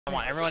Come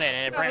on, everyone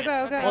in. Go,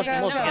 go, go, Wilson,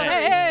 go, Wilson, go.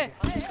 get in. Hey.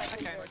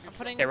 Okay, I'm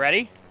putting... Okay,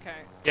 ready? Okay.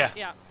 Yeah.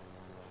 Yeah.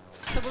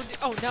 So we're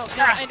oh, no,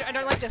 Andrew, I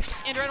don't like this.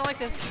 Andrew, I don't like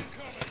this.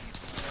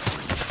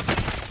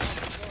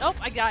 Nope,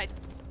 I died.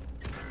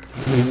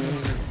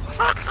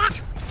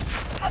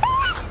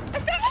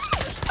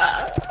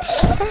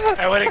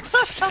 I went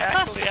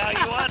exactly how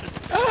you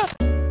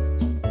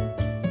wanted.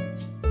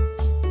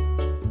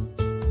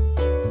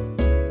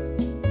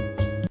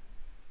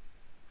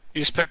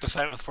 You just picked a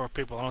fight with 4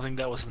 people. I don't think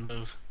that was the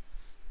move.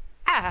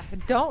 I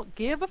don't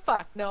give a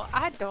fuck. No,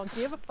 I don't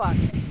give a fuck.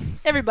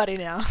 Everybody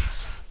now.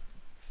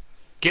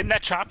 Get in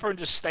that chopper and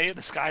just stay in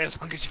the sky as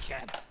long as you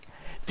can.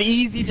 It's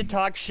easy to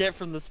talk shit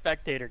from the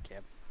spectator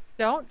camp.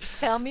 Don't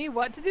tell me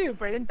what to do,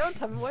 Brayden. Don't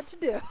tell me what to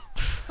do.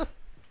 A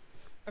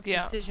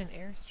Yeah. precision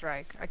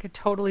airstrike. I could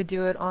totally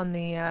do it on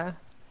the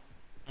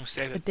We'll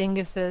save it.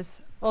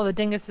 dinguses. Oh, the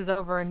dingus is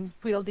over and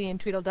Tweedledee and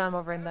Tweedledum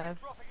over in the...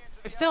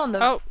 They're still in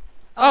the...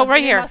 Oh,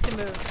 right they here. must have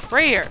moved.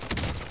 Right here.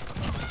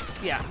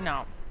 Yeah,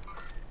 no.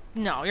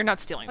 No, you're not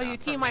stealing Oh, that you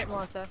from teammate, me.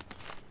 Melissa.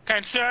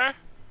 Kind sir,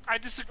 I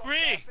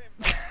disagree.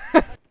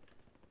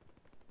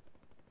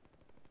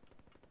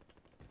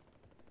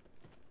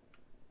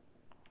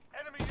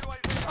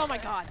 Oh my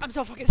god, I'm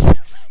so fucking stupid.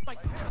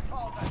 Like, Did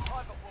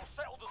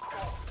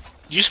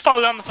you just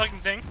fall down the fucking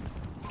thing?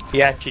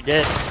 Yeah, she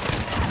did.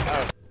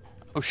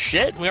 Oh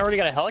shit, we already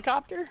got a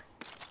helicopter?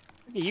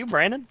 Look at you,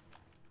 Brandon.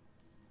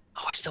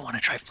 Oh, I still want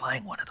to try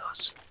flying one of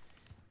those.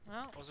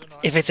 well, Was it not?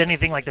 If it's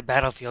anything like the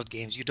Battlefield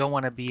games, you don't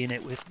want to be in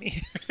it with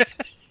me.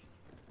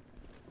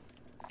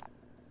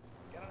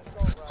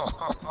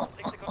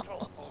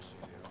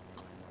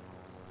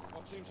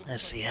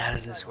 Let's see, how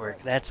does this work?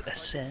 That's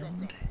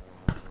ascend.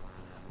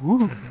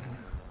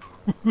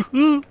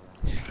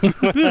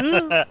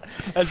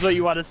 That's what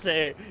you want to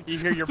say. You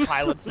hear your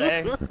pilot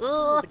say.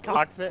 The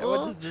cockpit.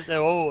 What does this say?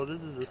 Oh,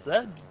 this is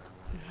ascend.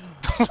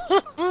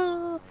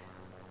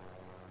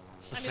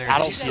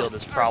 Battlefield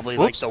is probably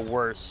like the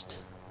worst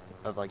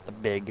of like the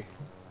big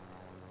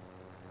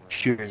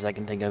shooters I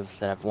can think of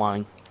that have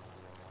flying.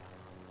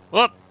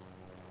 Whoop!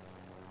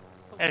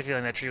 I had a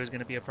feeling that tree was going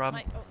to be a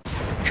problem. oh,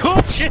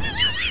 Oh shit!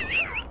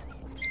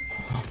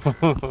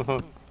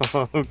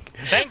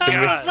 Thank Give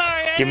me- God.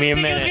 Sorry, I Give me a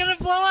didn't think it was minute. going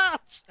to blow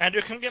up!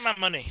 Andrew, come get my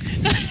money.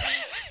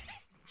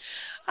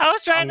 I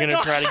was trying I'm gonna to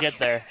go. try to get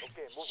there.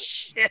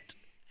 Shit!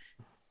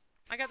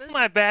 I got this.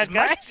 My bad,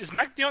 guys. Is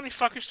Mike the only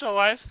fucker still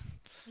alive?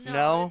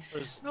 No, Or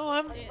is No,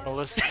 I'm.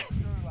 Melissa?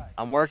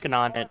 I'm working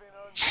on it.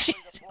 Shit!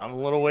 I'm a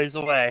little ways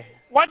away.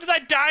 Why did I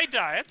die?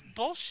 That's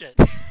bullshit.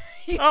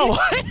 Oh,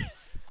 what?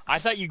 I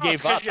thought you Oh,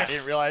 it's gave 'cause up. you're I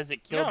didn't realize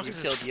it killed No, you.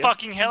 because Killed this you.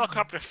 fucking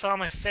helicopter fell on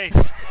my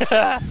face.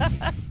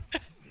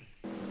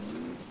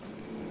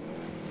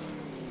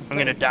 I'm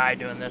gonna die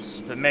doing this,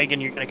 but Megan,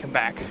 you're gonna come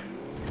back.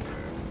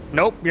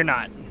 Nope, you're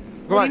not.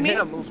 Come on, hit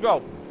him. Let's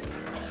go.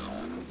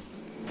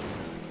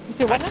 You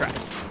say I what? now? tried.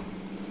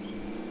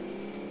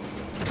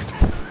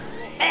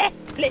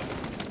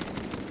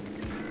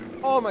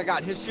 Oh my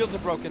god, his shields are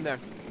broken there.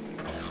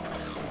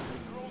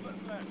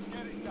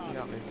 He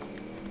got me.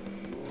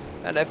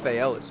 That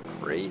FAL is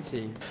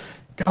crazy.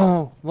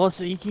 Go,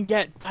 Melissa. You can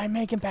get. I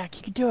make him back.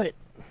 You can do it.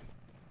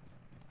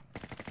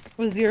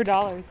 With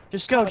 $0.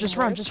 Just go. Just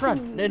run. Just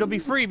run. It'll be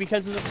free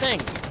because of the thing.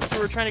 That's what we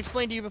were trying to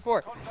explain to you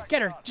before.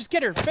 Get her. Just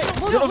get her.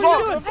 What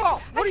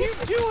are you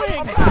doing?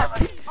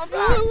 I'm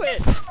Do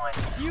it.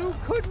 You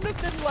couldn't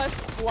have been less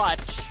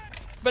clutch.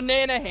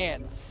 Banana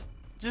hands.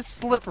 Just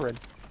slippering.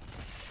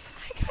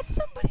 I got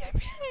somebody, I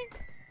panicked.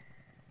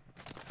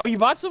 Oh, you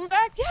bought some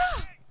back?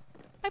 Yeah!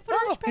 I put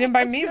orange back. You didn't buy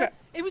That's me good. back.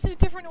 It was in a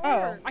different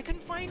order. Oh. I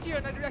couldn't find you,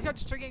 and I got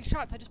to start getting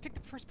shots. I just picked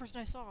the first person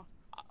I saw.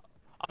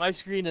 On my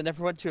screen, it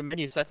never went to a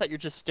menu, so I thought you're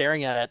just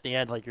staring at it at the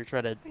end like you're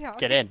trying to Yeah,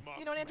 get okay. in.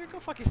 You know what, Andrew? Go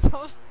fuck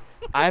yourself.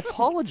 I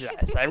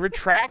apologize. I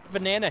retract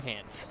banana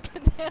hands.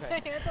 Banana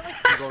hands. I'm like,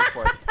 I'm going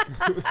for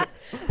it.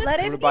 Let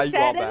I'm it gonna buy be you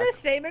all said in back. the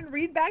statement,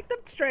 read back the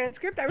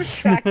transcript, I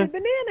retracted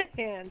banana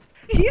hands.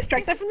 Can you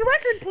strike that from the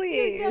record, you're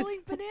please? yelling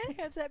banana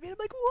hands at me, and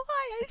I'm like,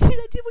 why?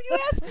 I did what you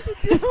asked me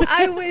to do.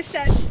 I wish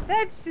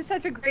that's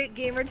such a great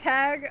gamer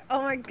tag.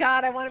 Oh my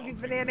god, I want to be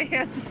banana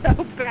hands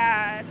so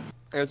bad.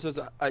 And it says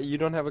you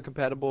don't have a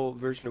compatible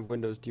version of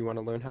Windows. Do you want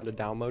to learn how to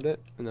download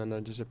it? And then I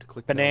just have to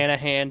click no. Banana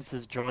hands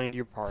has joined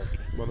your party.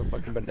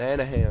 Motherfucking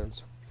banana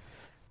hands.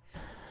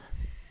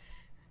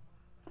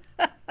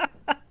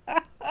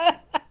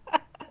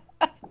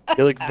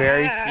 You look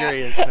very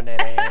serious,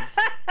 banana hands.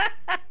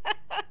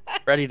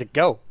 Ready to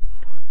go.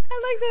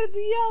 I like that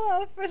it's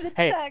yellow for the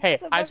Hey, text. hey,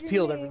 above eyes your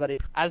peeled, name. everybody.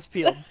 Eyes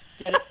peeled.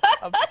 Get it?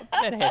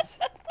 Banana hands.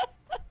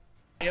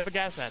 You have a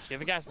gas mask. You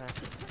have a gas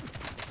mask.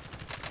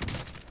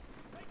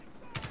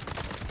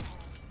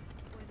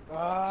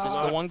 It's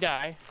just the one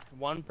guy,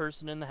 one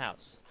person in the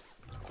house.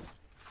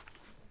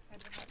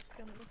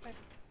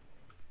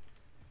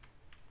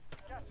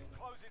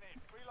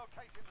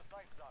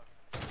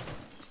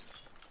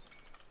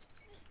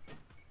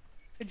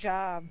 Good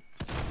job.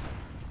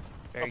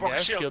 There you broke go. a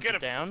shield, Shields get are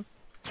him. down.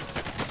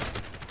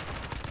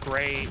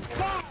 Great.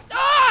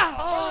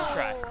 Ah!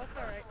 Try. Oh, that's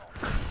alright.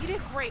 You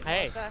did great,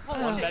 Hey, Melissa.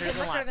 Holy one shit, better you did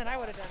than much last than I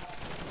would have done.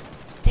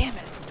 Damn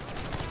it.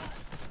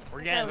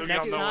 We're getting We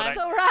next don't know what time.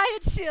 So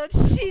Riot Shield,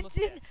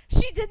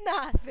 she did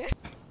nothing.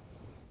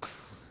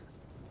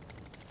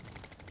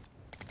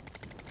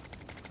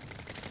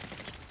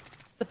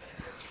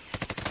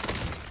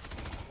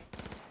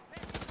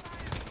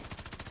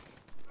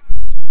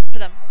 For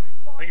them.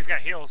 I think he's got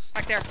heals.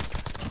 Back there.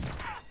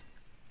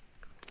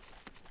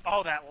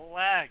 Oh, that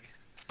lag.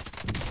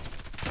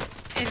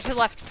 And to the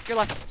left. Your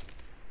left.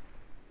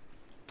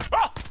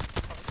 Oh!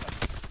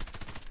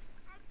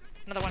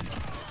 Another one.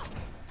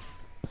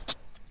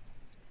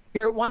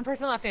 You're one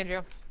person left,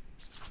 Andrew.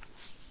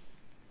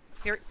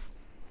 Here.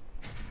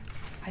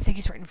 I think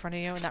he's right in front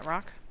of you in that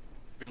rock.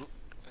 It Like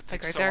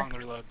takes right so there? long to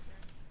reload.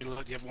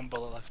 Reload, you have 1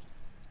 bullet left.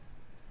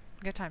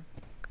 Good time.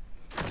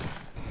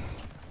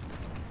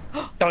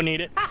 Don't need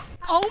it.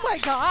 Oh my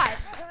god!